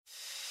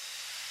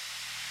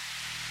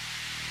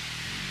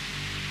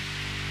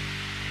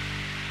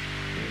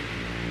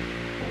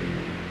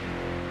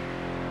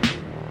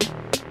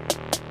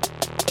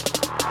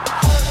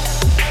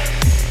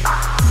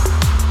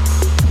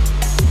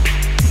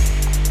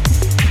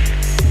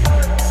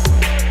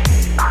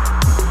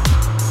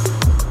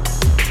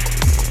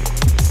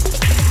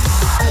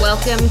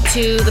Welcome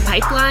to The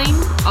Pipeline,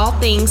 all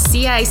things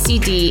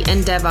CI/CD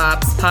and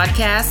DevOps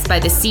podcast by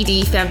the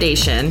CD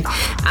Foundation.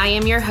 I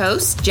am your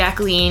host,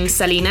 Jacqueline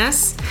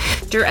Salinas,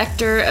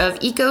 Director of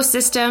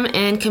Ecosystem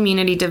and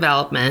Community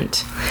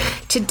Development.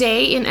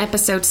 Today in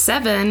episode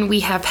 7,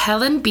 we have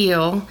Helen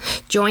Beal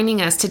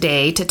joining us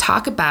today to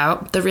talk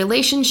about the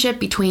relationship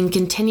between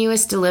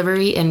continuous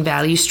delivery and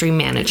value stream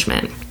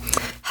management.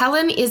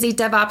 Helen is a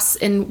DevOps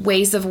and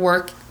ways of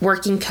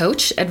working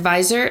coach,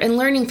 advisor, and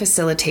learning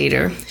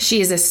facilitator. She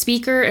is a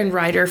speaker and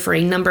writer for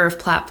a number of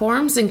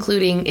platforms,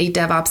 including a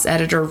DevOps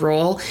editor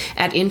role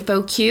at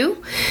InfoQ.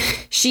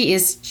 She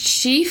is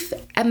Chief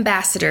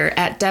Ambassador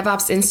at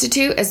DevOps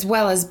Institute, as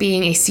well as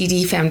being a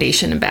CD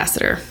Foundation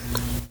Ambassador.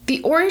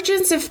 The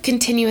origins of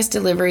continuous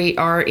delivery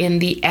are in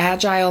the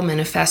Agile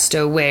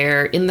Manifesto,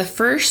 where in the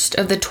first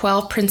of the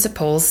 12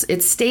 principles,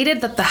 it's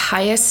stated that the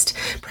highest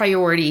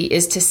priority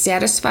is to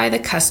satisfy the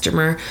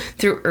customer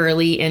through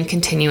early and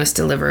continuous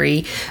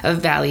delivery of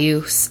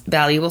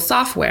valuable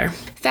software.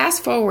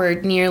 Fast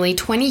forward nearly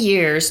 20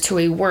 years to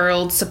a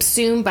world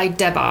subsumed by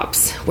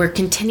DevOps, where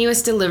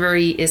continuous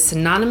delivery is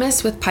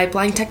synonymous with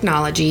pipeline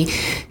technology,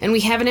 and we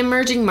have an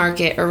emerging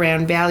market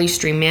around value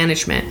stream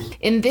management.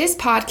 In this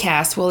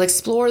podcast, we'll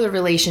explore the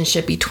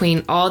relationship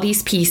between all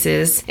these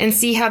pieces and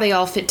see how they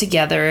all fit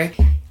together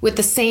with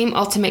the same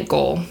ultimate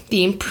goal,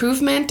 the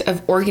improvement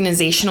of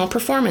organizational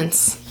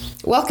performance.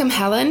 Welcome,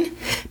 Helen.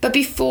 But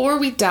before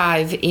we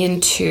dive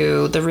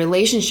into the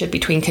relationship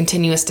between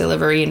continuous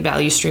delivery and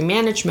value stream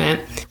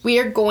management, we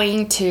are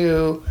going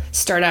to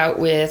start out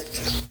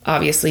with,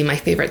 obviously, my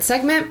favorite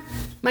segment,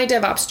 my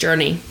DevOps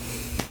journey.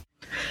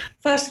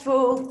 First of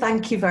all,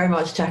 thank you very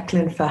much,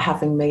 Jacqueline, for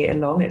having me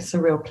along. It's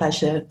a real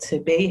pleasure to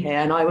be here,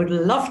 and I would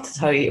love to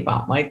tell you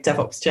about my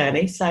DevOps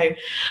journey. So,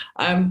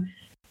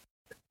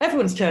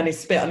 everyone's journey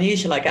is a bit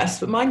unusual, I guess,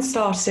 but mine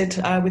started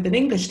with an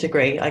English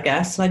degree, I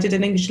guess. And I did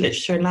an English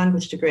literature and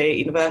language degree at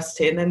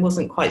university and then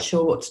wasn't quite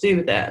sure what to do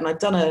with it. And I'd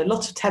done a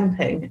lot of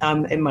temping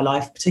in my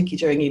life, particularly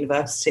during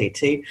university,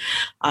 to,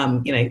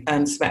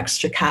 earn some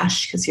extra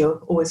cash because you're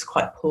always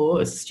quite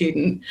poor as a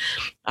student.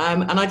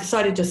 And I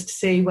decided just to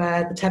see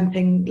where the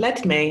temping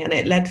led me, and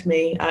it led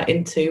me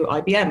into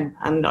IBM.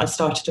 And I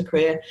started a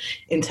career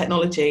in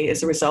technology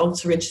as a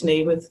result,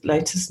 originally with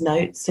Lotus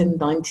Notes in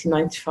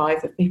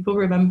 1995, if people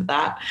remember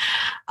that.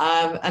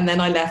 And then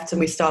I left and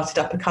we started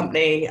up a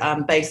company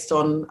based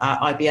on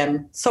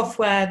IBM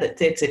software that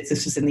did it.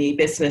 This was in the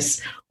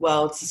e-business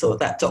world, sort of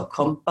that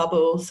dot-com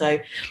bubble. So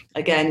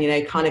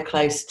again, kind of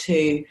close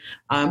to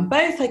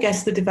both, I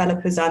guess, the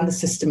developers and the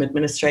system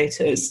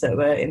administrators that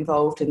were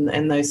involved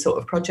in those sort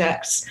of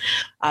projects.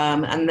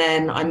 And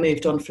then I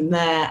moved on from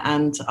there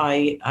and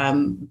I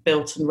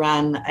built and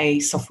ran a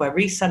software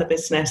reseller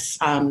business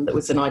that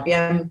was an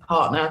IBM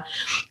partner.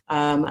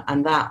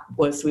 And that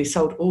was, we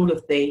sold all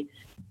of the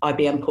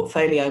IBM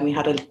portfolio, and we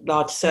had a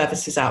large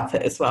services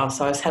outfit as well.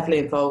 So I was heavily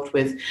involved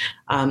with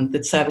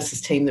the services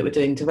team that were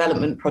doing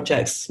development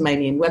projects,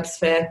 mainly in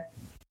WebSphere,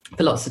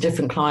 for lots of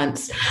different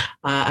clients,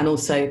 and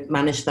also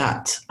managed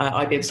that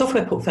IBM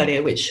software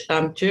portfolio, which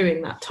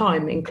during that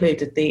time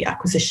included the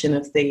acquisition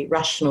of the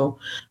Rational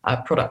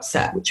product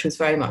set, which was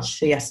very much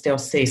the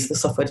SDLC, so the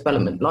software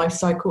development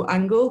lifecycle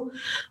angle.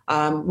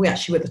 We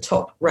actually were the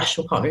top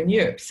Rational partner in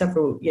Europe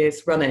several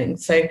years running.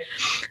 So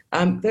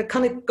that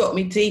kind of got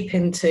me deeper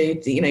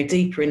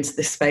into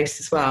this space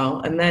as well.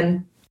 And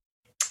then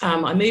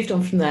I moved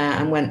on from there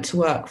and went to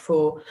work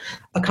for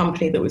a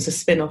company that was a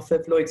spin-off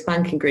of Lloyds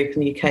Banking Group in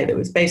the UK that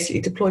was basically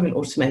deployment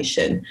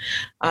automation.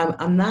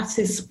 And that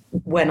is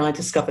when I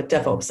discovered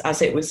DevOps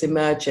as it was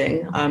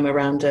emerging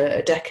around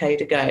a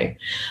decade ago.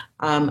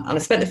 And I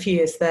spent a few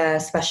years there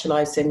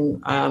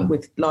specialising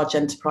with large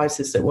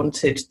enterprises that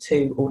wanted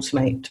to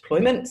automate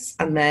deployments,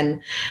 and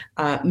then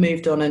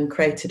moved on and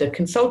created a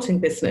consulting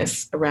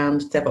business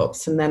around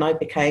DevOps. And then I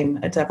became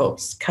a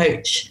DevOps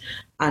coach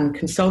and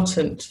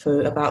consultant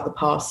for about the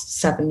past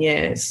 7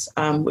 years,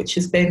 which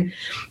has been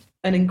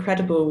an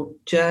incredible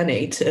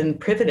journey and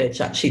privilege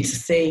actually to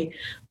see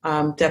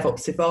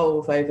DevOps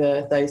evolve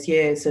over those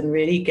years and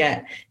really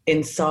get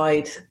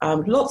inside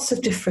lots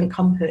of different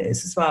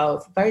companies as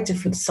well, very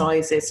different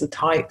sizes and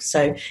types.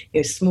 So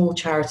small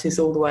charities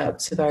all the way up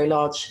to very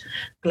large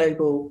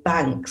global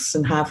banks,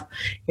 and have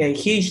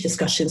huge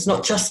discussions,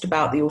 not just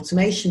about the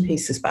automation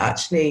pieces, but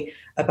actually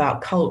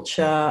about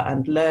culture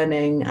and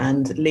learning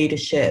and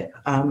leadership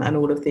and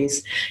all of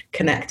these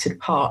connected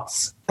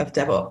parts of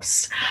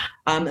DevOps.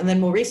 And then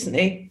more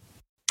recently,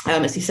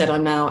 as you said,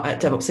 I'm now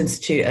at DevOps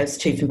Institute as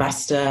Chief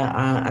Ambassador,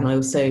 and I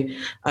also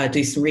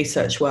do some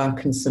research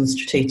work and some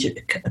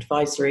strategic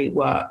advisory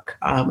work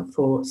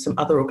for some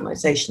other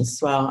organisations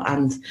as well,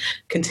 and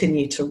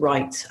continue to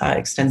write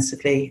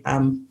extensively,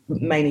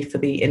 mainly for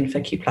the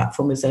InfoQ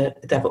platform as a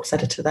DevOps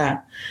editor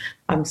there.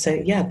 So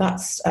yeah,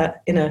 that's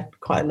in a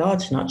quite a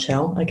large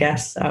nutshell, I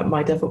guess,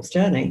 my DevOps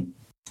journey.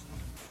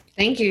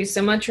 Thank you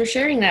so much for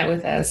sharing that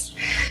with us.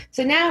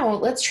 So now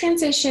let's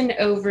transition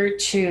over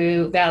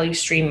to value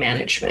stream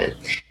management.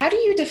 How do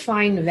you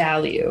define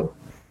value?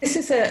 This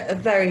is a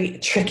very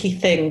tricky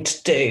thing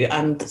to do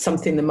and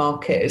something the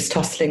market is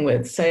tussling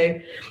with. So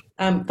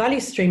value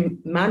stream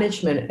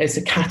management as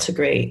a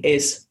category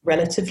is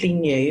relatively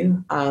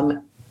new.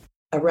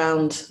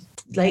 Around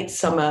late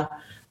summer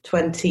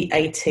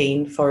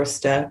 2018,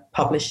 Forrester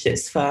published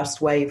its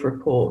first wave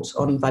report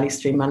on value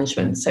stream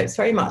management. So it's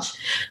very much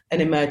an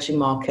emerging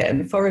market.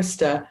 And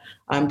Forrester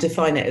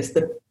define it as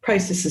the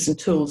processes and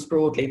tools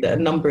broadly that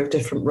a number of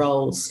different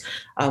roles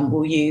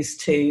will use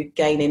to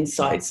gain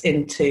insights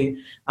into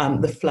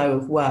the flow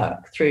of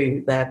work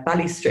through their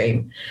value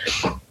stream.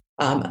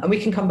 And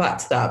we can come back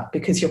to that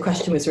because your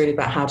question was really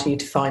about how do you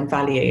define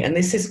value? And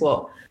this is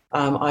what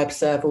I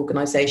observe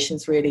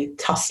organisations really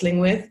tussling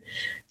with.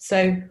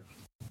 So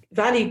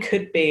value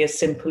could be as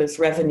simple as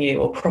revenue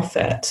or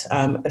profit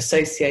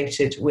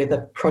associated with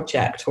a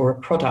project or a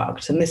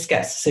product. And this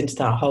gets us into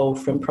that whole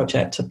from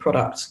project to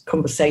product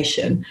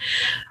conversation.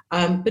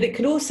 But it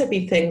could also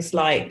be things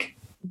like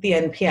the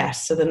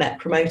NPS, so the Net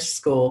Promoter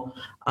Score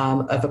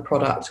of a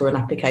product or an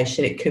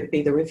application. It could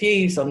be the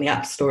reviews on the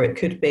App Store. It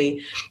could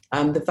be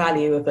the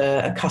value of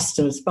a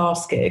customer's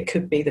basket. It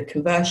could be the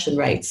conversion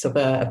rates of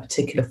a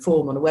particular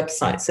form on a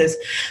website. So there's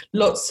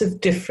lots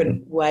of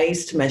different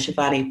ways to measure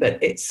value, but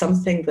it's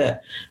something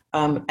that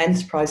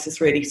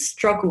enterprises really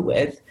struggle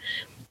with.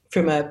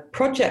 From a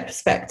project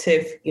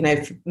perspective,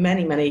 for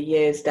many, many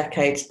years,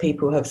 decades,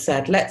 people have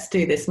said, let's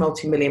do this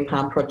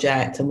multi-million-pound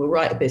project and we'll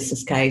write a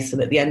business case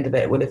and at the end of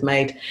it we'll have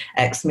made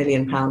X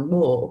million pound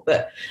more.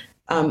 But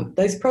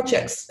those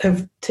projects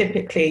have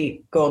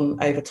typically gone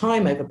over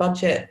time, over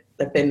budget.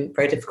 They've been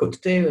very difficult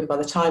to do. And by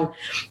the time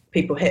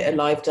people hit a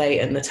live date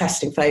and the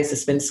testing phase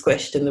has been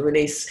squished and the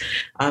release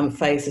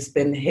phase has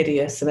been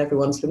hideous and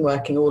everyone's been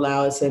working all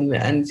hours and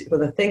when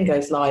the thing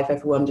goes live,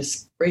 everyone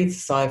just breathes a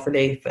sigh of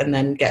relief and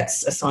then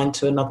gets assigned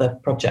to another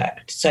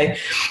project. So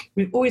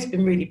we've always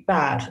been really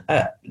bad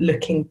at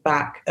looking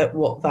back at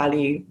what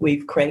value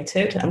we've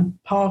created. And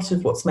part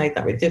of what's made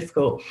that really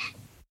difficult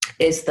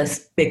is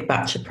this big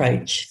batch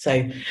approach.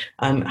 So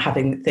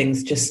having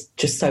things just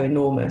so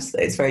enormous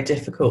that it's very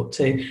difficult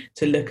to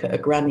look at a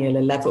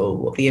granular level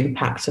what the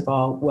impact of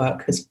our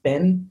work has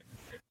been.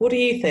 What do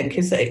you think?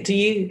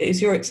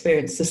 Is your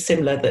experience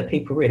similar that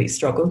people really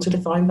struggle to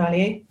define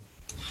value?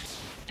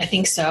 I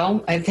think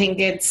so. I think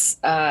it's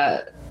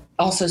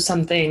also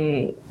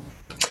something.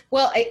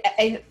 Well,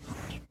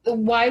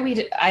 why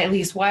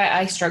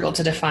I struggle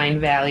to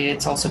define value.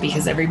 It's also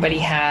because everybody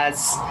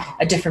has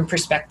a different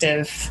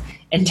perspective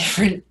and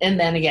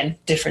then again,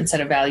 different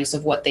set of values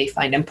of what they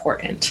find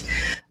important.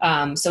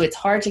 So it's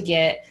hard to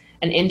get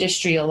an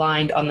industry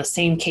aligned on the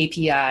same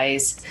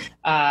KPIs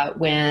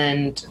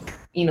when,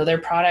 their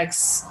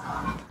products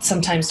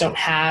sometimes don't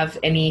have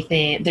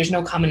anything. There's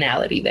no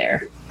commonality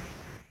there.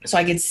 So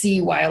I could see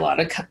why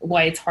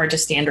it's hard to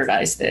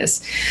standardize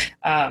this.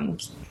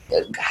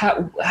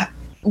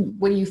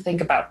 What do you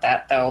think about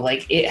that, though?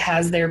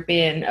 Has there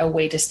been a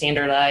way to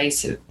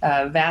standardize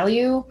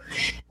value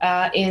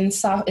in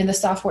the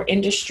software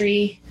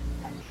industry?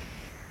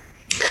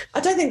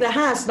 I don't think there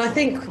has. And I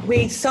think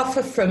we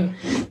suffer from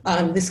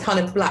this kind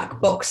of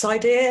black box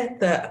idea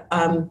that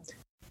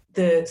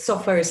the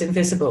software is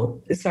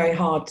invisible. It's very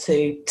hard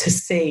to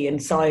see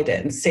inside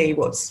it and see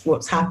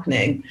what's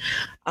happening.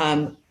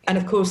 And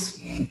of course,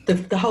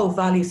 the whole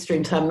value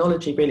stream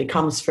terminology really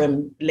comes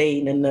from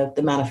lean and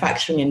the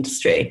manufacturing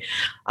industry.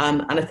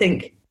 And I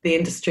think the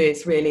industry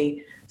is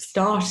really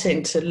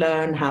starting to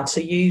learn how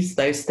to use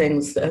those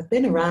things that have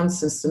been around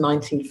since the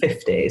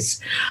 1950s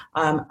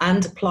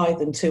and apply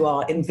them to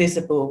our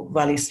invisible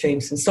value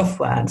streams and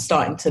software and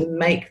starting to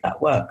make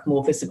that work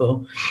more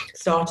visible,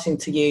 starting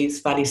to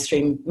use value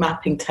stream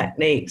mapping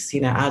techniques,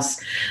 as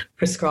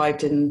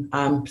prescribed in,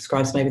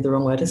 prescribes maybe the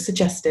wrong word, as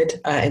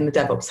suggested in the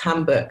DevOps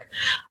handbook,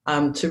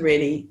 to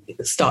really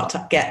start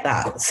to get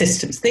that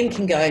systems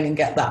thinking going and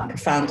get that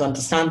profound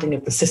understanding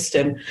of the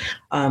system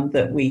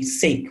that we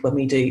seek when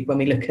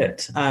we look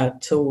at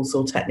tools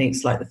or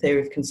techniques like the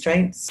theory of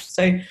constraints.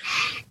 So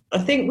I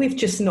think we've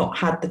just not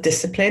had the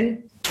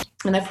discipline.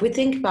 And if we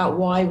think about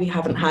why we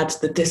haven't had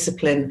the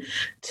discipline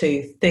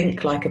to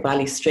think like a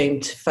value stream,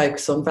 to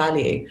focus on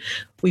value,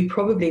 we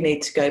probably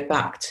need to go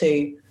back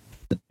to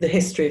the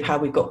history of how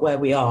we got where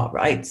we are,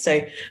 right?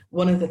 So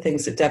one of the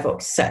things that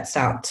DevOps sets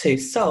out to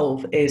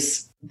solve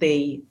is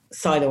the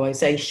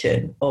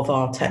siloization of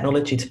our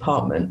technology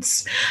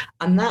departments.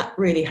 And that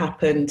really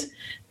happened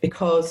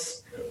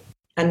because,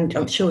 and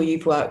I'm sure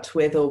you've worked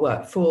with or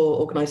worked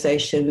for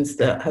organizations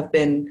that have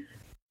been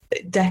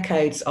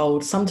decades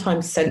old,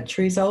 sometimes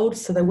centuries old.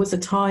 So there was a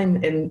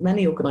time in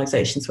many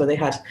organizations where they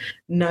had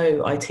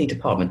no IT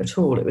department at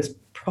all. It was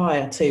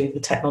prior to the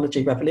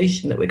technology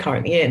revolution that we're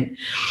currently in.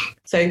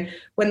 So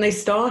when they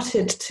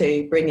started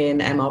to bring in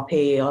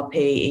MRP, ERP,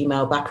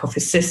 email, back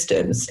office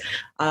systems,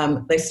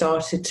 they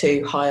started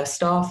to hire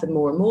staff and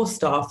more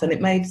staff. And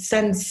it made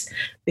sense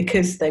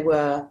because they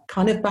were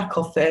kind of back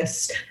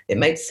office. It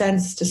made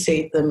sense to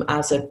see them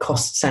as a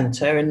cost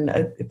centre, and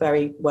a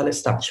very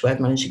well-established way of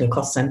managing a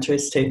cost centre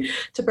is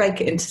to break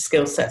it into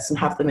skill sets and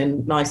have them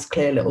in nice,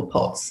 clear little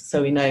pots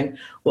so we know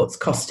what's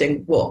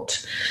costing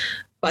what.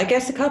 But I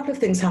guess a couple of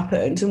things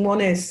happened, and one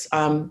is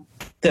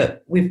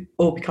that we've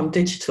all become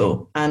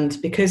digital,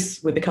 and because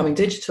we're becoming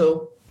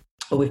digital,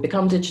 or we've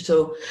become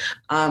digital,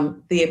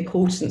 the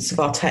importance of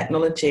our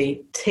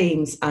technology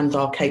teams and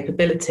our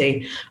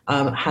capability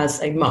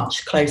has a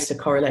much closer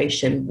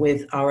correlation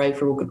with our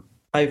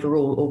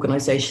overall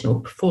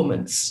organisational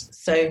performance.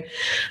 So,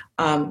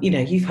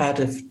 you've heard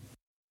of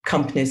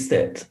companies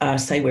that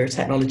say we're a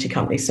technology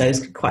company. So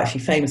there's quite a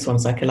few famous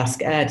ones, like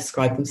Alaska Air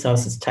describe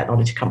themselves as a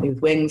technology company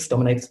with wings,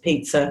 Domino's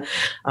Pizza,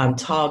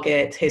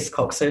 Target,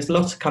 Hiscox. So there's a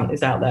lot of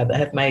companies out there that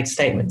have made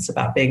statements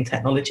about being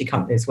technology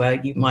companies,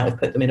 where you might have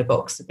put them in a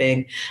box of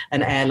being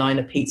an airline,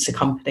 a pizza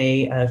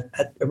company, a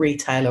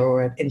retailer,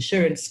 or an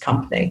insurance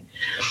company.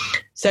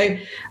 So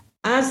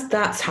as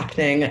that's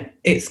happening,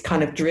 it's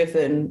kind of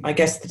driven, I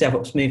guess, the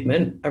DevOps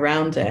movement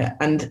around it.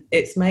 And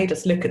it's made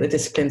us look at the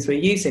disciplines we're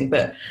using.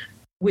 But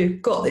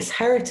we've got this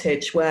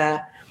heritage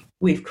where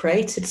we've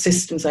created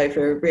systems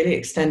over a really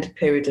extended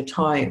period of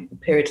time,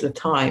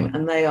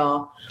 and they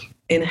are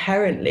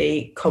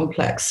inherently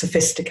complex,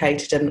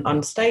 sophisticated, and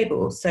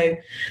unstable. So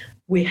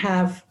we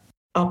have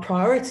our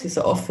priorities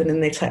are often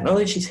in the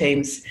technology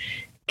teams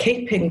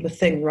keeping the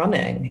thing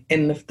running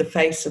in the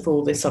face of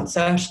all this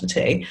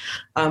uncertainty,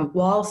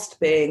 whilst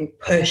being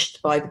pushed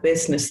by the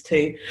business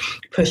to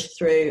push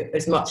through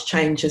as much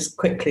change as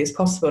quickly as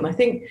possible. And I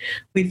think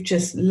we've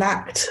just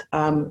lacked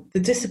the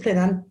discipline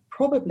and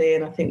probably,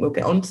 and I think we'll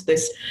get onto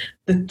this,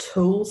 the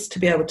tools to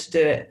be able to do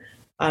it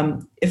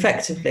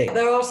effectively.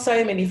 There are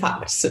so many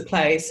factors at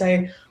play.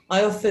 So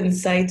I often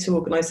say to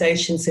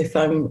organisations, if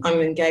I'm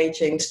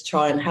engaging to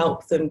try and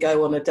help them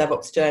go on a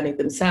DevOps journey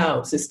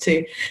themselves, is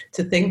to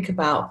think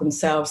about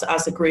themselves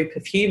as a group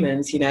of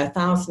humans,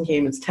 1,000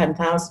 humans,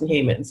 10,000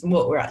 humans. And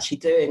what we're actually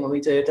doing when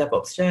we do a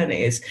DevOps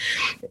journey is,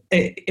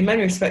 in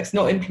many respects,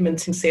 not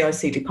implementing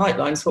CI/CD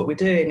pipelines. What we're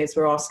doing is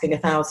we're asking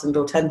 1,000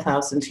 or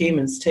 10,000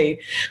 humans to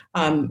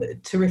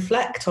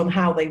reflect on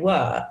how they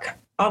work,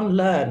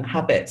 unlearn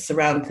habits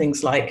around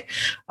things like,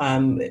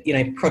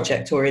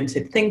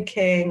 project-oriented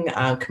thinking,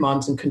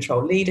 command and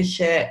control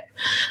leadership,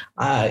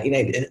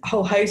 a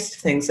whole host of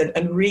things,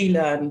 and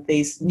relearn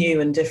these new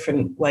and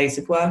different ways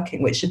of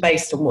working, which are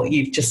based on what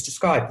you've just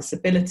described, this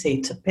ability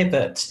to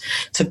pivot,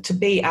 to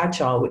be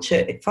agile, which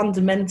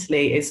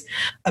fundamentally is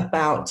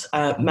about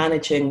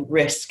managing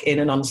risk in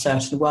an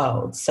uncertain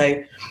world.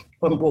 So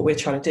what we're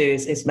trying to do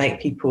is make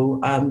people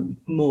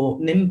more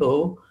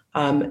nimble,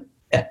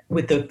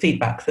 with the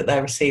feedback that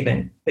they're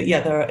receiving. But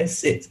yeah,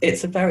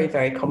 it's a very,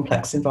 very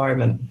complex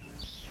environment.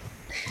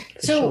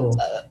 So,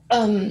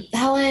 sure.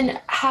 Helen,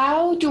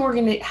 how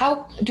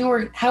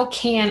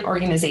can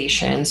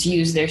organizations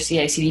use their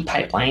CI/CD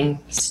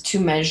pipelines to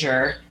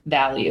measure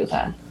value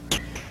then?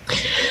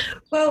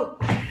 Well,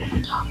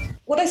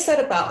 what I said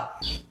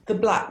about the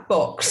black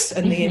box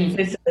and the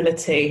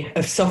invisibility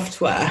of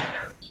software,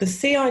 the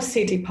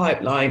CI/CD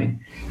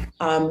pipeline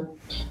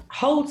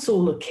holds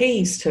all the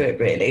keys to it,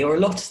 really, or a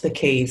lot of the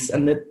keys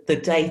and the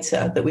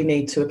data that we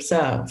need to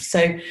observe.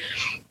 So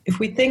if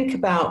we think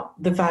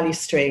about the value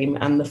stream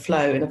and the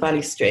flow in a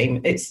value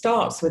stream, it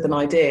starts with an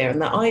idea,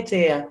 and that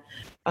idea,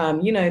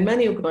 in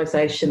many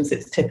organisations,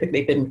 it's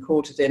typically been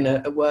recorded in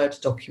a Word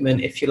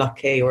document, if you're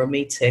lucky, or a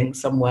meeting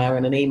somewhere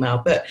in an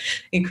email. But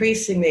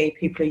increasingly,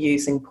 people are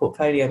using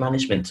portfolio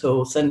management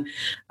tools, and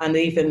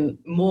even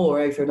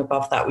more over and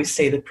above that, we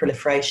see the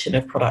proliferation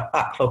of product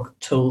backlog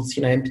tools,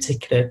 in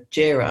particular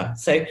Jira.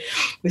 So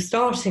we're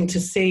starting to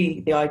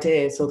see the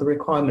ideas or the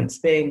requirements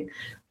being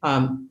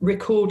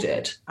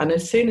recorded, and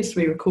as soon as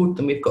we record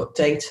them, we've got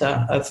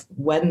data of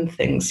when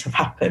things have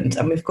happened,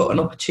 and we've got an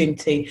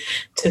opportunity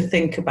to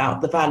think about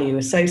the value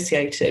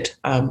associated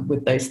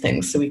with those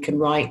things. So we can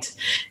write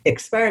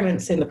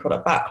experiments in the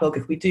product backlog.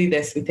 If we do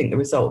this, we think the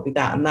result will be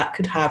that, and that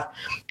could have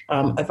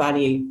a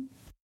value,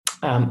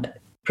 a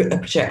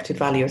projected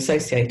value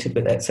associated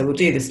with it. So we'll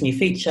do this new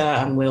feature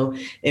and we'll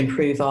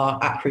improve our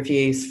app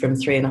reviews from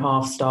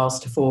 3.5 stars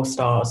to 4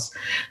 stars,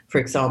 for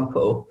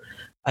example,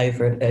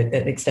 over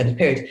an extended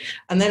period.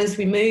 And then as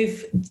we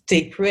move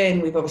deeper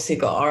in, we've obviously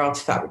got our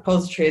artifact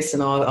repositories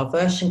and our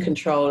version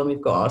control, and we've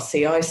got our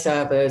CI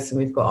servers, and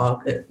we've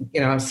got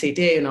our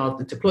CD and our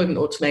deployment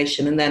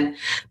automation. And then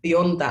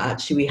beyond that,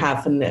 actually, we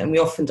have, and we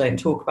often don't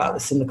talk about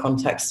this in the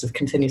context of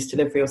continuous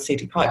delivery or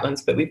CD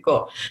pipelines, but we've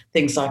got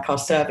things like our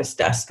service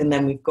desk, and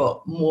then we've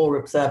got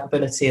more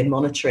observability and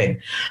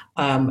monitoring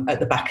at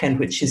the back end,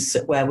 which is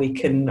where we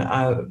can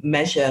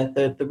measure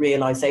the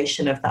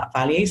realization of that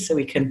value. So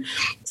we can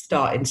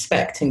start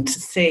inspecting to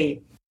see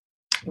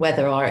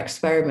whether our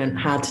experiment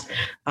had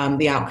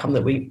the outcome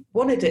that we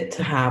wanted it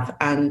to have,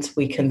 and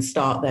we can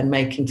start then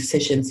making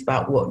decisions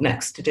about what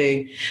next to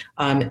do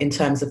in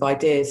terms of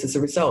ideas as a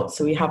result.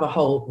 So we have a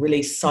whole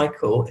release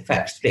cycle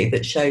effectively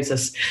that shows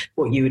us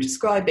what you were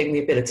describing,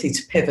 the ability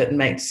to pivot and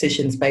make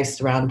decisions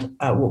based around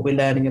what we're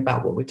learning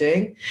about what we're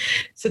doing.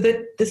 So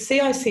the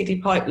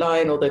CI/CD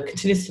pipeline, or the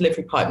continuous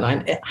delivery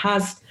pipeline, it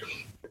has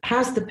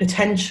the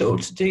potential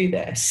to do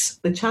this.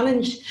 The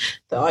challenge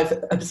that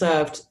I've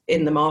observed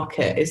in the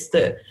market is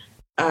that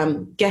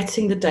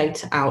getting the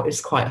data out is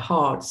quite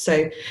hard.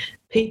 So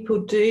people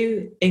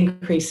do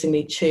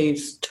increasingly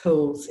choose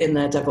tools in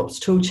their DevOps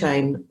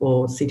toolchain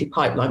or CD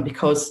pipeline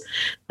because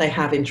they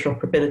have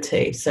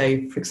interoperability.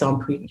 So, for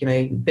example,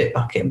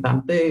 Bitbucket and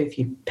Bamboo, if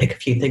you pick a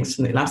few things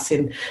from the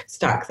Atlassian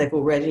stack, they've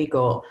already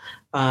got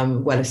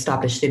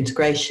well-established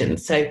integration.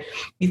 So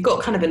you've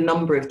got kind of a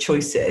number of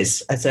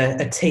choices as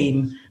a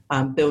team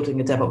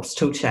building a DevOps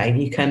toolchain.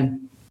 You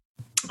can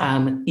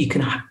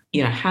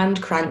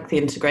hand crank the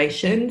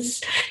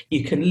integrations.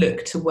 You can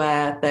look to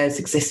where there's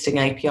existing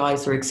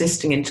APIs or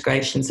existing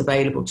integrations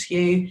available to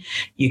you.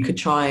 You could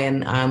try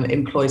and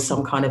employ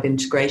some kind of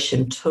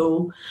integration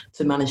tool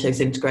to manage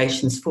those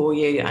integrations for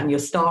you. And you're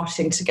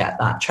starting to get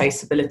that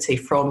traceability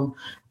from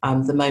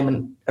the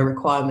moment a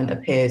requirement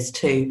appears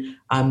to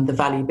the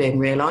value being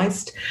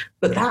realised.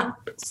 But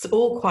that's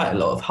all quite a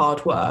lot of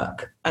hard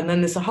work. And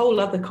then there's a whole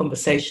other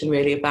conversation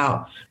really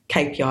about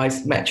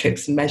KPIs,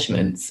 metrics and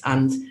measurements,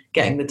 and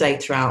getting the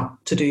data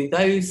out to do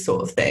those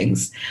sort of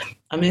things.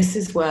 And this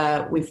is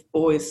where we've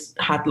always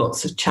had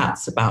lots of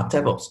chats about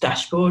DevOps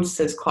dashboards.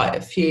 There's quite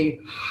a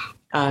few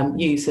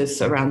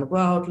users around the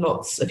world,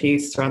 lots of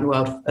users around the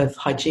world of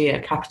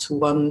Hygieia, Capital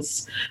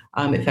One's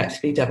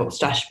effectively DevOps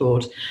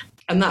dashboard.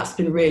 And that's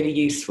been really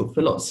useful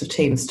for lots of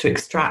teams to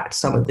extract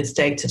some of this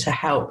data to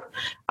help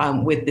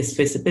with this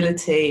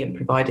visibility and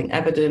providing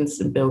evidence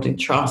and building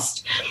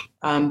trust.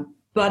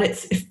 But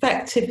it's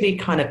effectively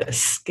kind of a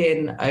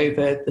skin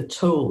over the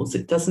tools.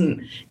 It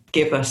doesn't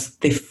give us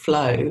the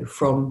flow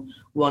from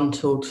one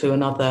tool to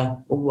another,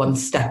 or one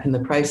step in the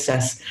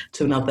process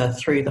to another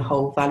through the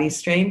whole value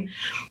stream.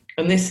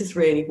 And this is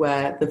really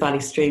where the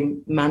value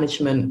stream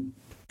management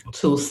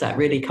tool set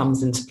really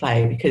comes into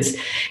play, because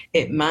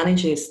it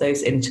manages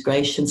those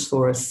integrations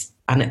for us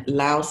and it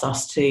allows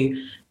us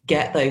to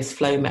get those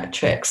flow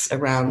metrics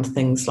around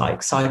things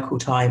like cycle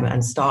time,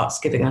 and starts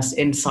giving us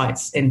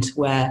insights into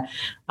where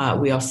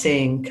we are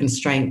seeing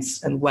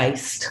constraints and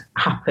waste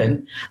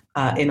happen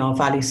in our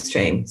value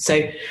stream.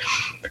 So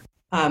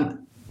as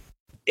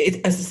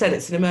I said,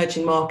 it's an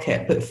emerging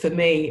market, but for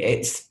me,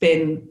 it's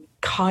been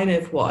kind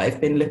of what I've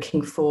been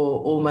looking for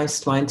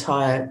almost my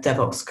entire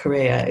DevOps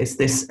career, is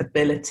this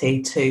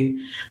ability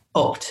to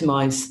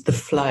optimize the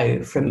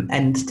flow from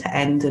end to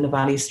end in a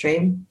value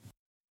stream.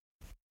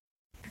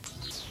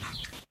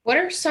 What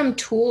are some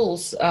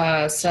tools,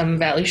 some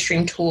value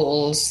stream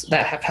tools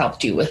that have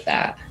helped you with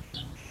that?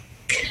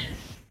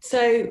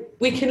 So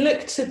we can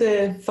look to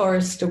the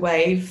Forrester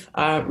Wave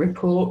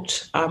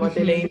report. I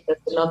believe there's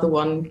another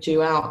one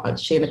due out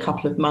actually in a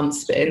couple of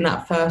months. But in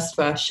that first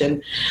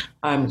version,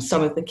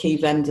 some of the key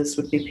vendors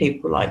would be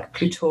people like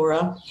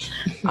Plutora,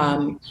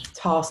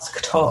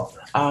 TaskTop,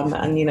 and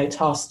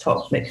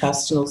TaskTop. Nick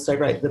Hurston also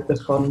wrote the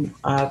book on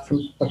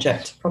From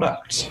Project to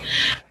Product.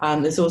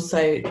 There's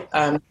also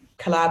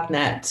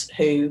CollabNet,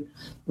 who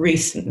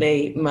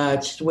recently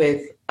merged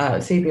with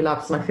CB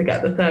Labs, and I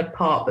forget the third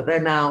part, but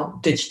they're now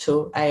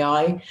Digital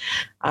AI.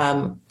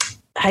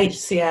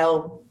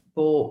 HCL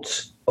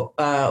bought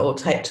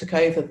took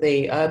over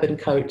the Urban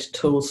Code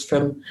tools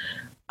from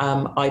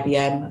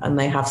IBM, and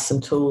they have some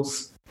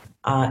tools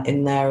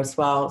in there as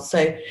well.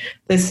 So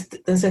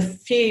there's a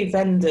few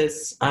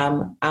vendors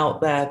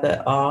out there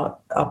that are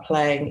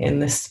playing in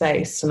this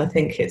space, and I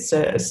think it's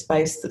a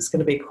space that's going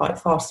to be quite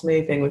fast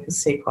moving. We can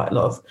see quite a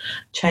lot of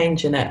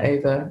change in it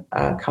over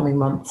coming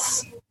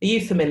months. Are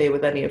you familiar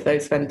with any of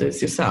those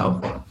vendors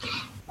yourself?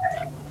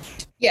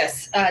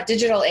 Yes,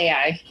 Digital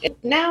AI.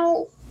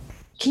 Now,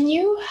 can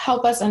you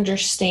help us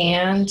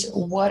understand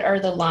what are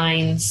the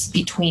lines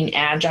between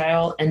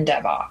Agile and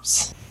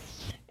DevOps,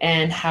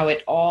 and how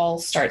it all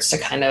starts to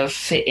kind of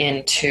fit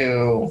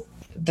into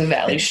the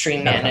value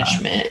stream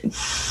management?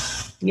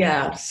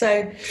 Yeah,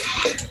 so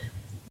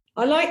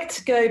I like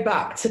to go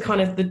back to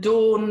kind of the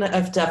dawn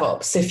of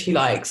DevOps, if you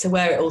like, so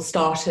where it all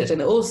started.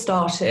 And it all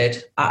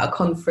started at a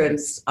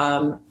conference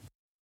around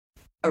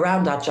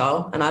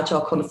Agile, an Agile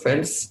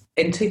conference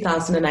in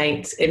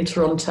 2008 in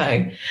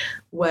Toronto,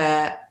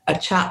 where a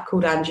chap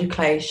called Andrew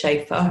Clay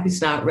Schaefer,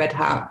 who's now at Red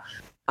Hat,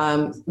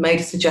 made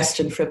a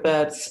suggestion for a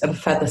birds and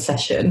feather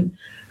session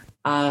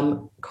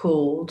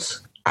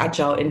called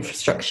Agile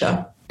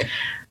Infrastructure.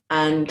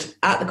 And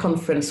at the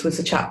conference was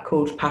a chap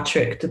called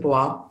Patrick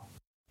Dubois.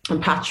 And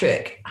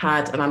Patrick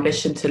had an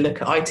ambition to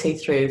look at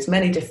IT through as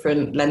many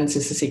different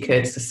lenses as he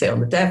could, to sit on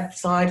the dev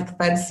side of the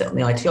fence, sit on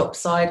the IT ops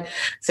side,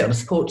 sit on a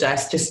support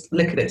desk, just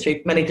look at it through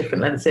many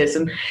different lenses.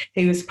 And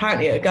he was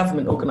apparently at a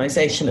government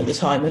organisation at the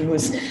time and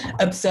was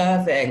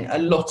observing a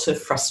lot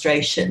of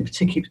frustration,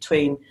 particularly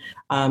between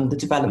the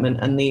development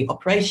and the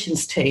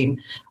operations team,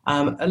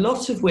 a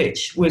lot of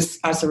which was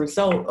as a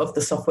result of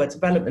the software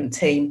development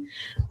team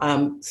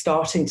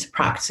starting to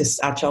practice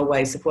agile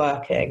ways of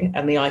working,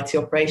 and the IT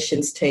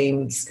operations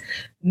teams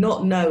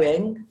not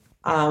knowing,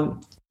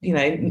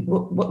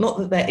 not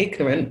that they're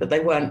ignorant, but they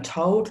weren't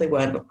told, they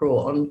weren't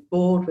brought on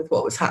board with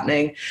what was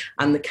happening,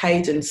 and the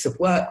cadence of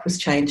work was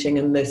changing,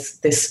 and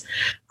this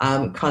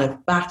kind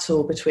of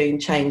battle between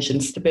change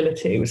and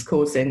stability was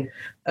causing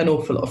an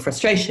awful lot of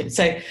frustration.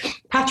 So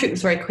Patrick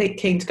was very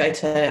keen to go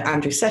to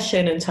Andrew's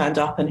session and turned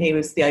up, and he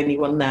was the only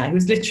one there. He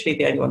was literally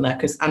the only one there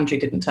because Andrew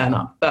didn't turn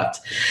up. But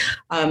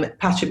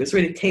Patrick was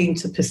really keen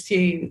to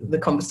pursue the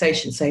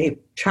conversation, so he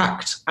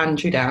tracked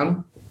Andrew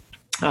down.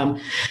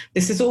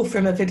 This is all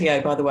from a video,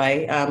 by the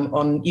way,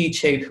 on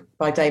YouTube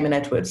by Damon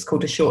Edwards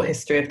called A Short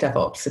History of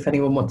DevOps, if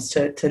anyone wants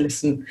to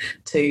listen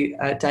to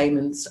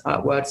Damon's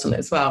words on it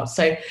as well.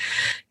 So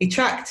he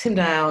tracked him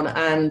down,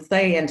 and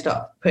they ended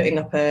up putting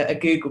up a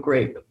Google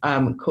group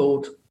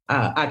called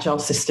Agile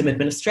System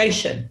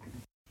Administration,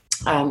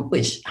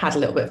 which had a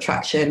little bit of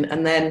traction.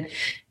 And then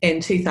in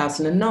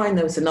 2009,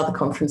 there was another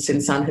conference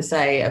in San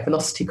Jose, a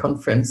Velocity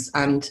conference,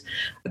 and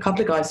a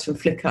couple of guys from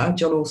Flickr,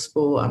 John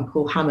Allspore and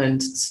Paul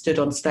Hammond, stood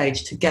on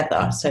stage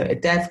together. So a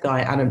dev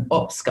guy and an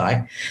ops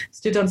guy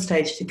stood on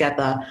stage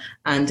together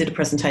and did a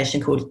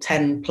presentation called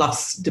 10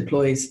 plus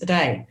deploys a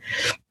day.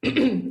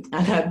 And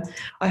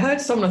I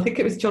heard someone, I think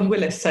it was John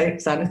Willis, I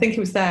think he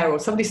was there, or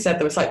somebody said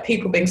there was like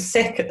people being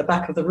sick at the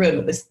back of the room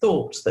at this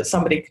thought that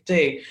somebody could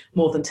do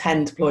more than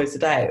 10 deploys a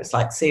day. It was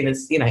like seen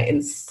as,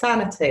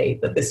 insanity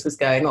that this was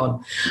going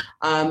on.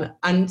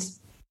 And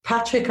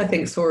Patrick, I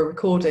think, saw a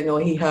recording, or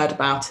he heard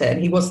about it,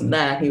 and he wasn't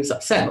there. He was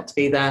upset not to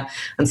be there.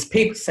 And so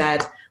people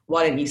said,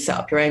 why don't you set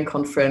up your own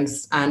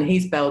conference? And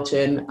he's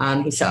Belgian,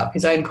 and he set up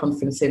his own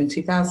conference in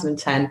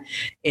 2010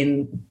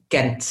 in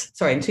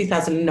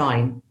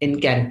 2009 in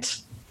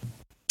Ghent.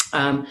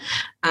 And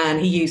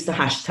he used the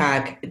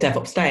hashtag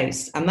DevOps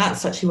Days. And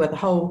that's actually where the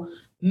whole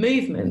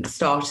movement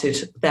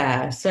started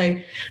there. So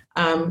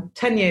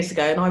 10 years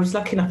ago, and I was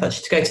lucky enough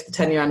actually to go to the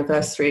 10-year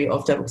anniversary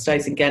of DevOps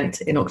Days in Ghent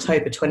in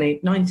October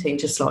 2019,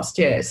 just last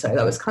year. So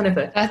that was kind of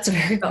That's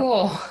very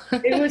cool.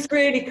 It was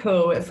really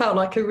cool. It felt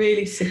like a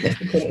really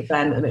significant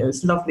event, and it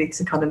was lovely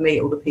to kind of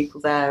meet all the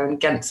people there. And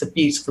Ghent's a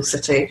beautiful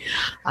city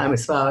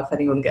as well, if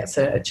anyone gets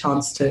a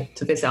chance to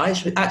visit. I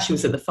actually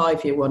was at the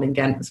 5-year one in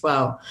Ghent as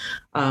well,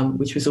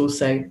 which was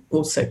also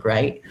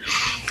great.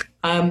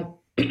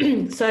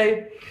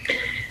 So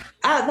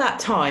at that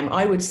time,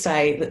 I would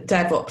say that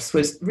DevOps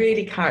was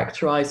really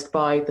characterized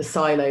by the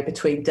silo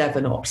between Dev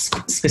and Ops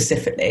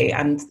specifically,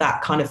 and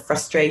that kind of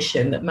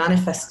frustration that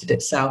manifested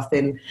itself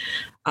in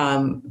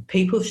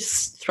people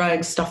just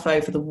throwing stuff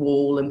over the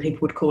wall, and people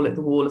would call it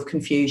the wall of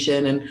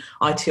confusion, and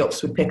IT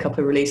Ops would pick up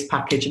a release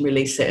package and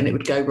release it, and it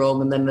would go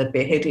wrong, and then there'd be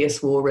a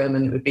hideous war room,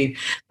 and it would be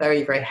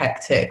very, very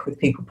hectic with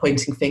people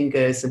pointing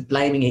fingers and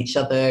blaming each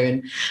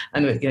other,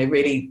 and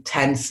really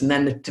tense. And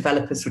then the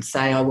developers would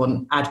say, I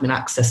want admin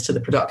access to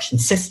the production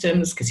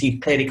systems because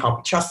you clearly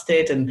can't be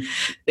trusted, and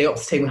the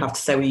Ops team would have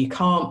to say, well, you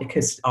can't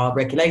because our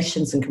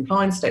regulations and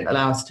compliance don't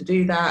allow us to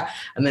do that.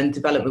 And then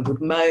development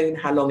would moan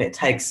how long it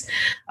takes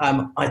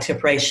IT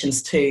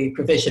operations to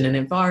provision an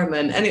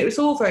environment, and it was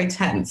all very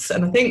tense.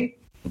 And I think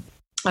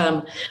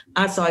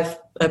as I've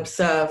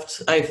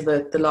observed over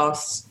the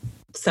last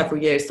several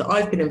years that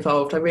I've been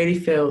involved, I really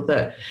feel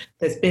that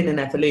there's been an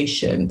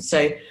evolution.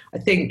 So I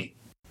think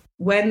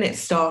when it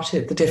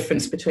started, the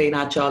difference between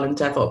Agile and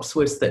DevOps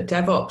was that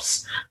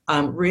DevOps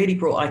really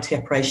brought IT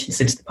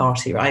operations into the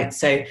party, right?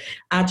 So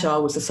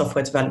Agile was a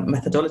software development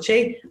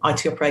methodology.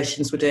 IT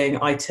operations were doing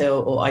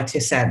ITIL or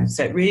ITSM.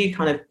 So it really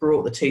kind of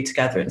brought the two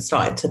together and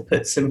started to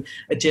put some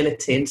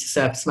agility into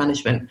service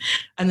management.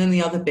 And then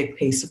the other big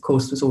piece, of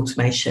course, was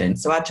automation.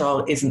 So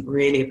Agile isn't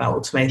really about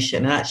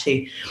automation. And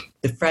actually,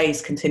 the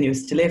phrase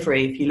continuous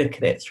delivery, if you look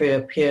at it through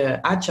a pure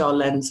Agile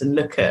lens and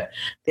look at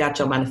the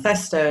Agile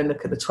Manifesto and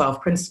look at the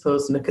 12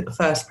 principles and look at the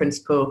first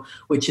principle,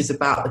 which is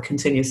about the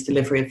continuous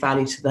delivery of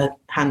value to the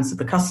hands of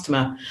the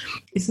customer,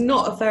 it's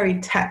not a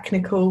very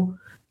technical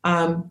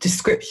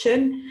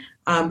description.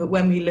 But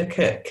when we look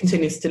at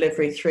continuous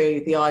delivery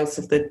through the eyes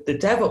of the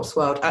DevOps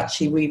world,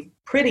 actually we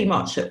pretty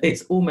much,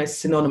 it's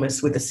almost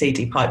synonymous with a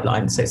CD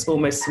pipeline. So it's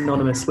almost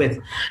synonymous with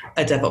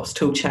a DevOps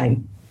tool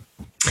chain.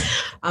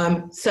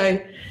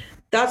 So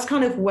that's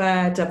kind of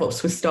where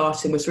DevOps was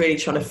starting, was really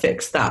trying to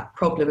fix that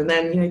problem. And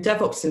then,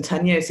 DevOps in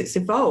 10 years, it's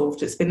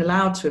evolved. It's been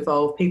allowed to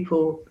evolve.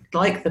 People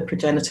like the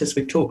progenitors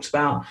we've talked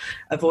about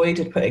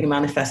avoided putting a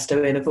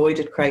manifesto in,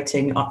 avoided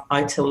creating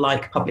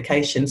ITIL-like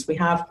publications. We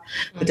have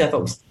the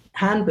DevOps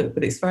handbook,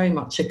 but it's very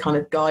much a kind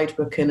of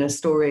guidebook and a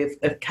story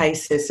of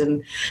cases,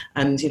 and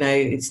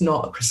it's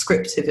not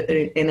prescriptive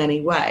in any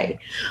way.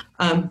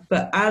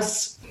 But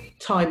as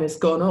time has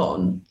gone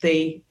on,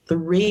 the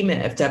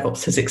remit of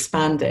DevOps has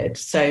expanded.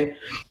 So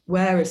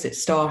whereas it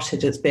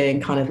started as being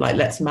kind of like,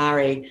 let's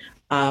marry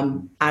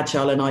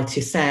Agile and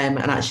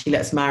ITSM, and actually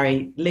let's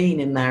marry Lean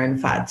in there. In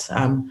fact,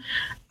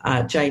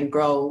 Jane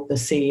Grohl, the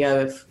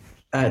CEO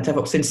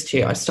DevOps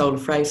Institute, I stole a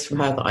phrase from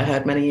her that I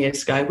heard many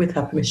years ago with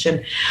her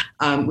permission,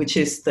 which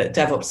is that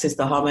DevOps is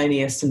the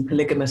harmonious and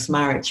polygamous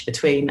marriage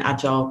between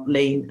Agile,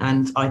 Lean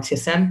and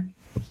ITSM.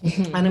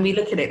 Mm-hmm. And then we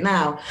look at it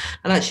now,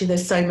 and actually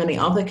there's so many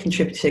other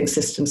contributing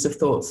systems of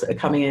thoughts that are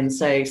coming in.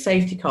 So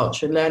safety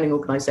culture, learning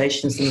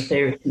organisations and the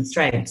theory of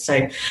constraints.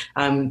 So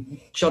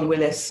John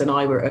Willis and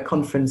I were at a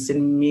conference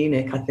in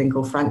Munich, I think,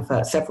 or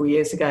Frankfurt several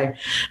years ago,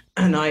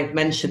 and I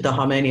mentioned the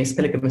harmonious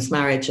polygamous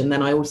marriage. And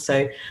then I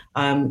also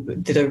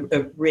did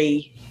a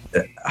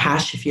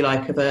rehash, if you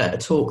like, of a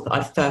talk that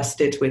I first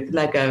did with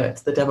Lego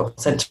at the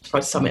DevOps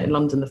Enterprise Summit in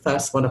London, the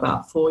first one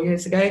about 4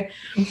 years ago,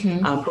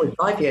 probably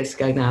 5 years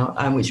ago now,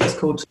 which was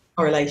called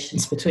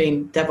Correlations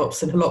Between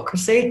DevOps and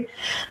Holacracy.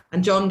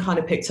 And John kind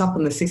of picked up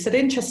on this. He said,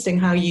 interesting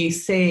how you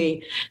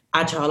see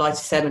Agile,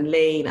 ITSM and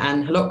Lean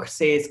and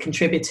Holacracy as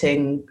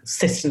contributing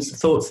systems of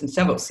thoughts in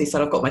DevOps. He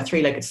said, I've got my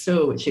three-legged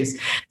stool, which is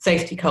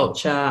safety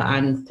culture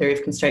and theory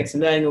of constraints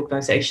and learning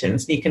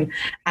organisations. And you can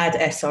add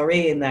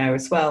SRE in there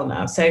as well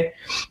now. So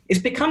it's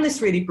become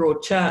this really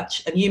broad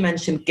church. And you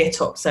mentioned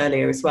GitOps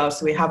earlier as well.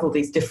 So we have all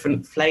these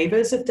different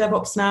flavours of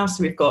DevOps now.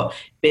 So we've got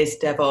Biz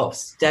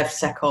DevOps,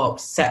 DevSecOps,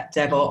 Set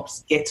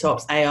DevOps,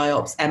 GitOps,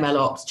 AIOps,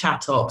 MLOps,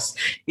 ChatOps,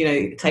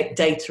 take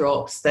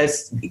DataOps.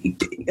 There's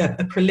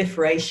a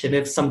proliferation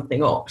of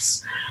something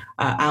ops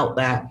out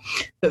there.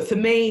 But for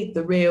me,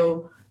 the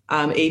real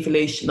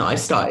evolution that I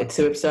started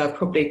to observe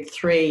probably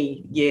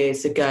 3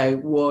 years ago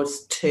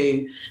was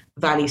to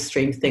value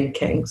stream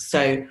thinking.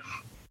 So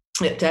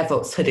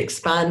DevOps had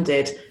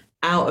expanded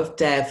out of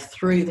dev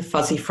through the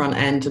fuzzy front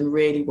end and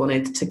really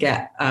wanted to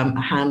get a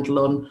handle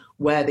on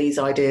where these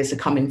ideas are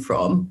coming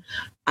from,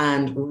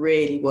 and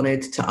really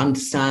wanted to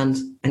understand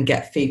and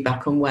get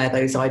feedback on where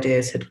those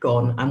ideas had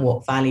gone and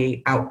what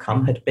value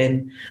outcome had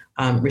been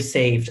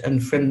received.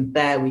 And from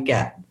there, we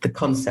get the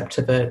concept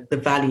of the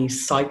value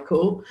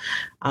cycle.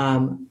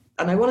 And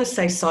I want to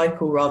say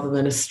cycle rather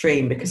than a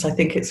stream, because I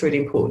think it's really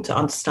important to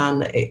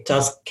understand that it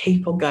does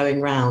keep on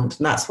going round.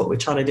 And that's what we're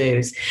trying to do,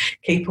 is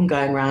keep on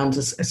going round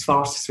as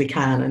fast as we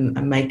can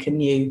and make a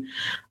new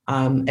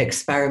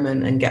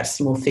experiment and get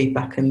some more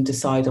feedback and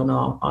decide on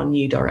our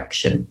new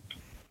direction.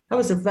 That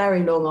was a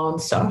very long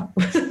answer.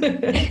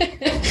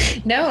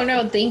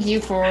 No, thank you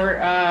for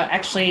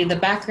actually the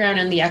background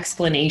and the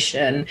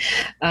explanation.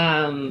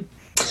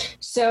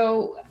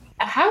 So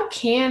how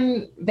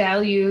can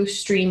value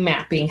stream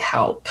mapping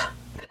help?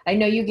 I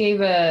know you gave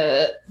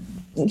a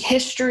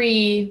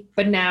history,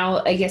 but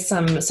now I guess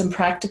some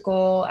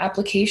practical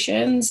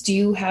applications. Do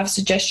you have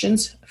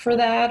suggestions for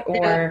that, or?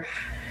 Yeah.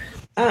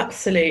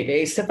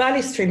 Absolutely. So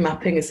value stream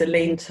mapping is a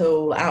lean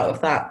tool out of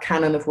that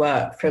canon of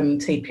work from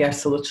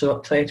TPS or the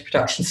Toyota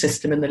Production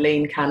System and the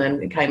lean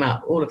canon. It came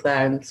out all of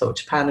there in sort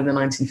of Japan in the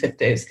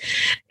 1950s.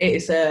 It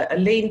is a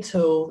lean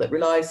tool that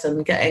relies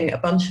on getting a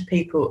bunch of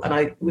people, and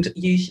I would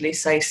usually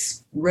say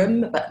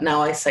room, but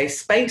now I say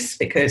space,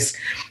 because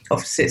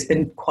obviously it's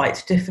been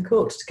quite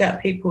difficult to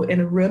get people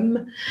in a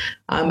room,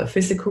 a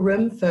physical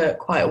room, for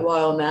quite a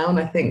while now. And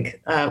I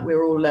think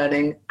we're all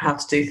learning how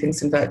to do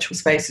things in virtual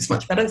spaces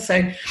much better.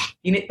 So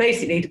you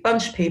basically need a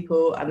bunch of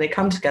people, and they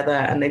come together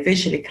and they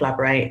visually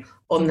collaborate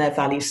on their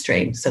value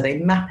stream. So they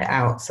map it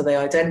out. So they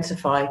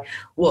identify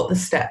what the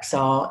steps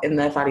are in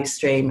their value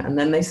stream, and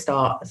then they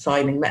start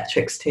assigning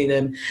metrics to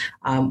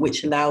them,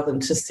 which allow them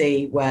to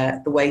see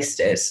where the waste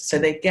is. So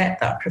they get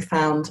that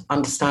profound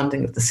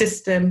understanding of the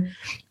system.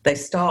 They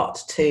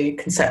start to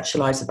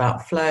conceptualize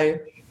about flow,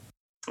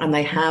 and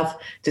they have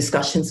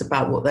discussions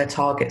about what their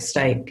target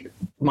state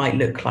might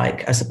look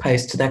like as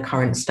opposed to their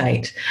current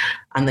state.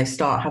 And they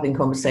start having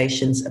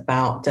conversations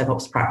about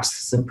DevOps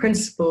practices and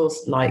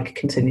principles like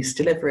continuous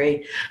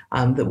delivery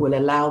that will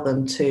allow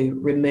them to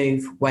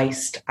remove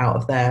waste out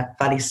of their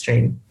value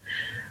stream.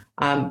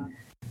 And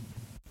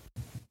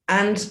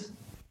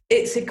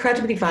it's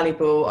incredibly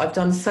valuable. I've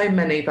done so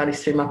many value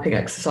stream mapping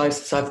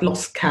exercises. I've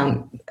lost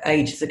count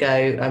ages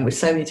ago with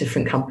so many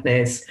different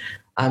companies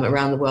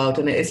around the world,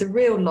 and it is a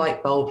real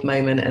light bulb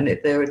moment. And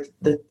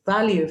the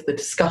value of the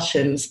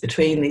discussions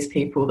between these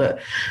people,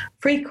 that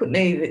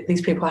frequently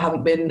these people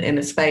haven't been in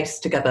a space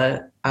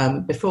together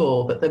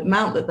before, but the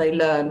amount that they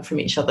learn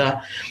from each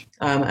other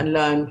and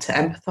learn to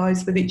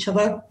empathize with each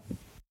other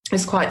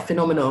is quite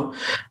phenomenal.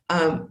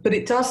 But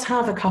it does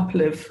have a couple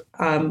of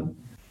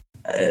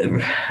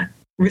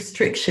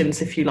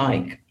restrictions, if you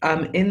like,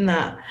 in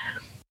that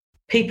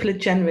people are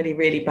generally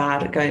really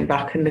bad at going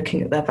back and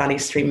looking at their value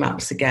stream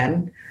maps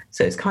again.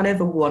 So it's kind of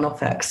a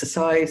one-off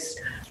exercise,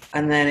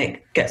 and then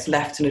it gets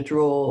left in a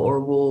drawer or a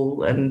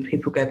wall, and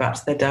people go back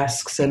to their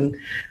desks, and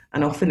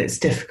often it's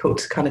difficult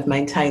to kind of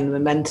maintain the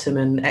momentum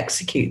and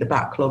execute the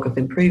backlog of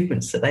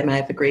improvements that they may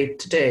have agreed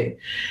to do.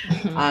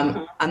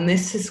 And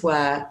this is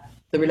where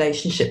the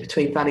relationship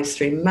between value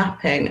stream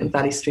mapping and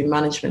value stream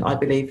management, I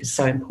believe, is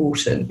so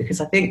important,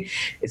 because I think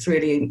it's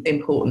really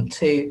important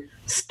to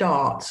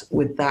start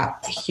with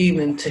that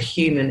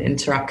human-to-human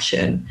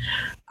interaction.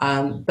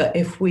 But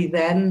if we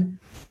then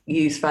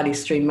use value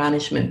stream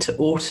management to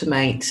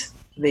automate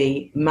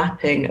the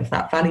mapping of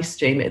that value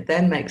stream, it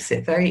then makes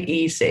it very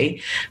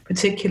easy,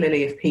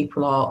 particularly if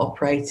people are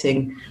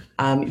operating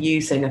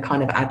using a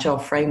kind of agile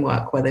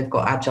framework where they've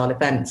got agile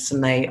events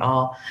and they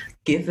are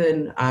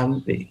given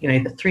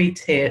the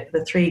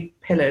three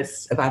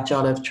pillars of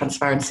agile of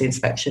transparency,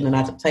 inspection and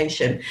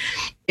adaptation.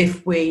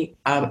 If we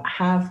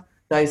have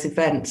those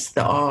events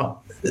that are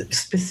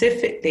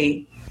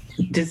specifically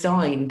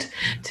designed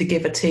to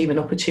give a team an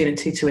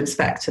opportunity to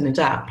inspect and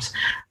adapt,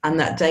 and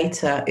that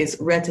data is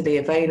readily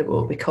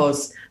available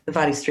because the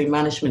value stream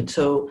management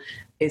tool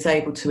is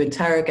able to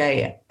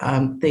interrogate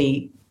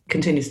the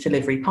continuous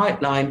delivery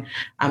pipeline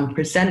and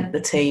present the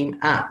team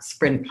at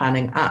sprint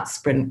planning, at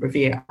sprint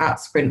review, at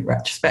sprint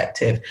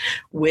retrospective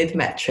with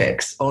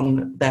metrics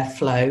on their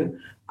flow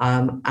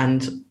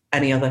and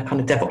any other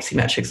kind of DevOpsy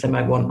metrics they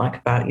might want, like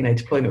about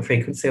deployment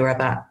frequency or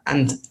that,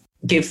 and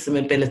gives them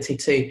ability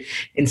to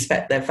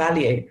inspect their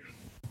value.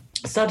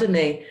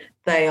 Suddenly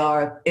they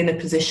are in a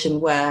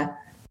position where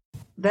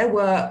their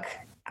work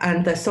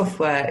and their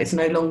software is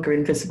no longer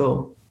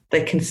invisible.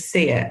 They can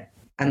see it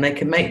and they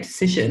can make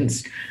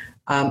decisions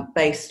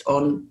based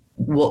on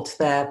what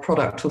their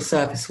product or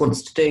service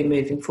wants to do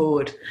moving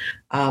forward,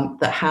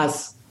 that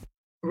has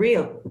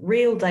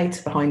real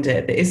data behind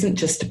it, that isn't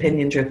just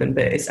opinion driven,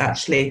 but it's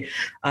actually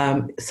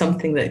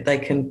something that they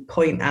can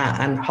point at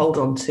and hold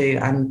on to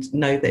and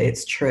know that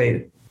it's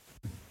true.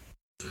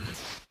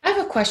 I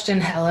have a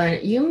question, Helen.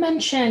 You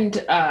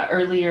mentioned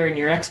earlier in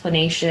your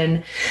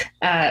explanation,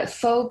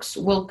 folks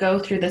will go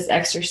through this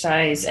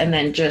exercise and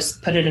then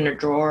just put it in a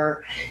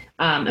drawer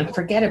and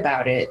forget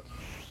about it.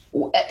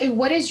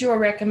 What is your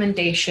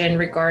recommendation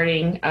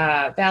regarding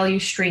value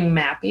stream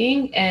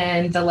mapping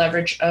and the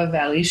leverage of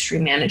value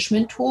stream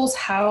management tools?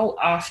 How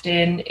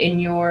often,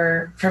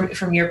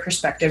 from your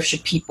perspective,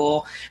 should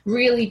people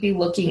really be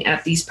looking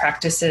at these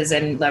practices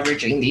and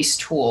leveraging these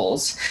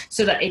tools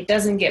so that it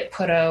doesn't get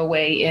put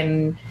away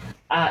in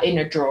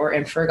a drawer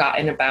and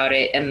forgotten about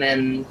it, and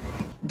then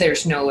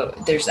there's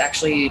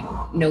actually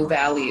no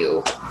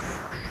value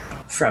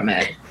from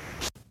it?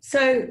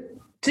 So,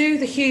 do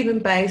the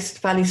human-based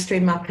value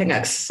stream mapping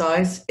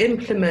exercise,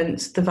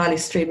 implement the value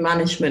stream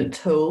management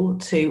tool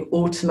to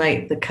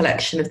automate the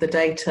collection of the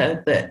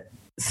data that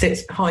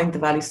sits behind the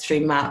value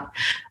stream map,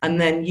 and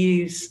then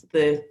use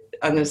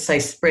I'm going to say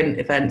sprint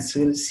events,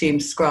 we're going to assume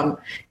Scrum,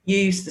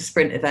 use the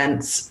sprint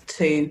events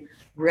to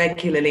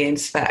regularly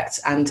inspect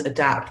and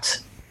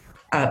adapt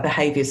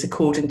behaviours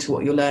according to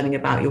what you're learning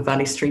about your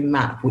value stream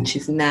map, which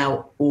is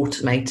now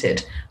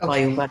automated by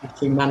your value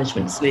stream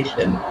management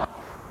solution.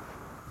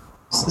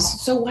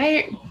 So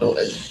why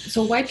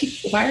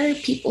are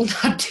people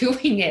not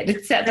doing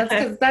it?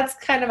 That's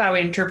kind of how I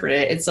interpret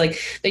it. It's like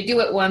they do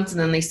it once and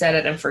then they set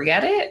it and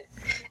forget it.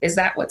 Is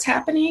that what's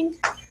happening?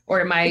 Or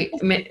am I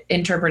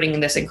interpreting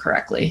this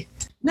incorrectly?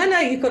 No,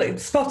 you've got it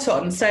spot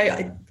on.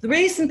 So the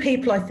reason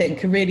people, I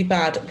think, are really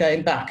bad at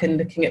going back and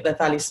looking at their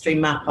value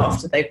stream map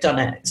after they've done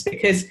it is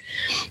because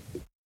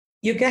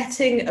you're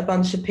getting a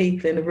bunch of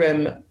people in a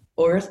room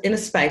or in a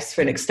space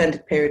for an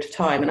extended period of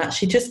time, and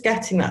actually just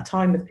getting that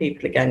time with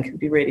people again can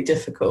be really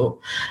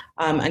difficult.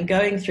 And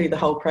going through the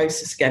whole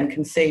process again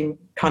can seem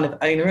kind of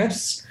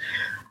onerous.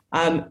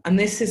 And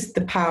this is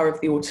the power of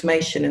the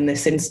automation in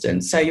this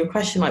instance. So your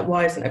question, like,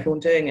 why isn't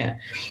everyone doing it?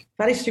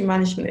 Value stream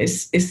management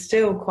is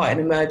still quite an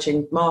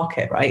emerging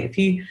market, right?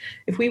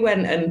 If we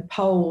went and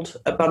polled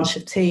a bunch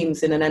of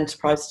teams in an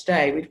enterprise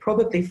today, we'd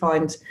probably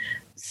find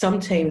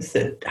some teams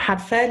that had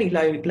fairly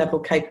low level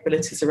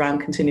capabilities around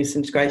continuous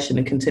integration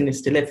and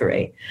continuous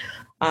delivery.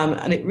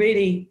 And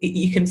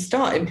you can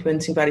start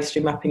implementing value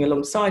stream mapping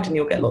alongside and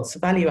you'll get lots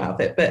of value out of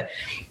it. But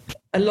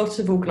a lot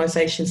of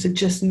organisations are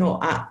just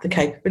not at the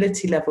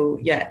capability level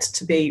yet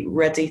to be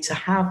ready to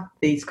have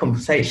these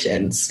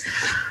conversations.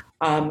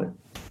 They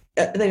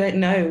don't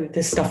know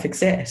this stuff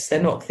exists.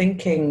 They're not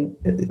thinking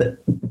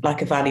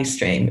like a value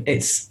stream.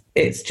 It's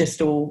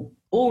just all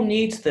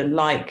new to them.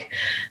 Like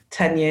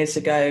 10 years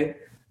ago,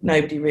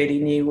 nobody really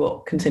knew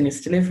what continuous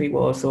delivery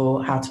was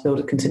or how to build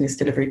a continuous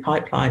delivery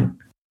pipeline.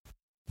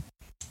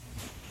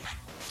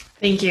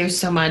 Thank you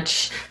so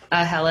much,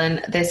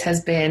 Helen. This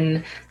has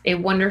been a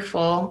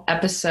wonderful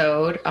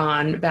episode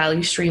on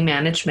value stream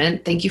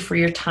management. Thank you for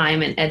your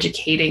time and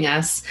educating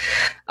us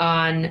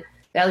on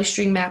value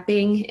stream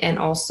mapping and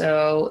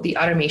also the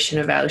automation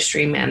of value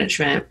stream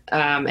management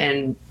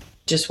and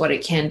just what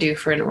it can do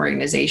for an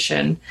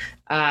organization.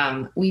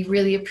 We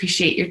really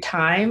appreciate your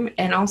time.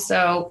 And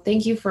also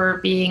thank you for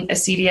being a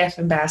CDF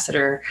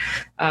ambassador.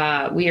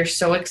 We are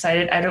so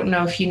excited. I don't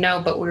know if you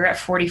know, but we're at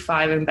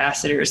 45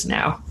 ambassadors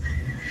now.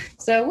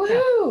 So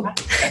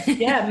woohoo!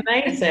 Yeah,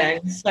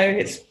 amazing.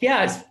 So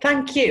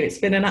thank you. It's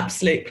been an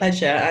absolute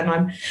pleasure. And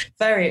I'm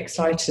very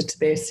excited to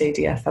be a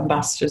CDF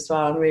ambassador as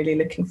well. I'm really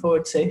looking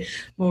forward to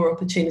more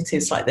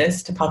opportunities like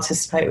this to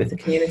participate with the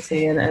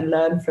community and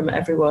learn from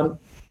everyone.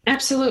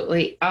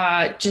 Absolutely.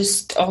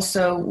 Just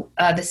also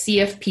the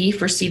CFP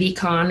for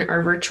CDCon,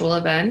 our virtual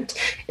event,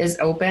 is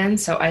open.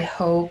 So I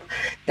hope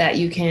that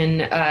you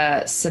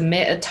can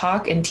submit a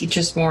talk and teach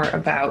us more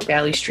about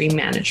value stream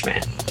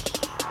management.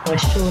 I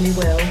surely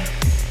will.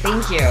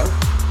 Thank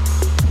you.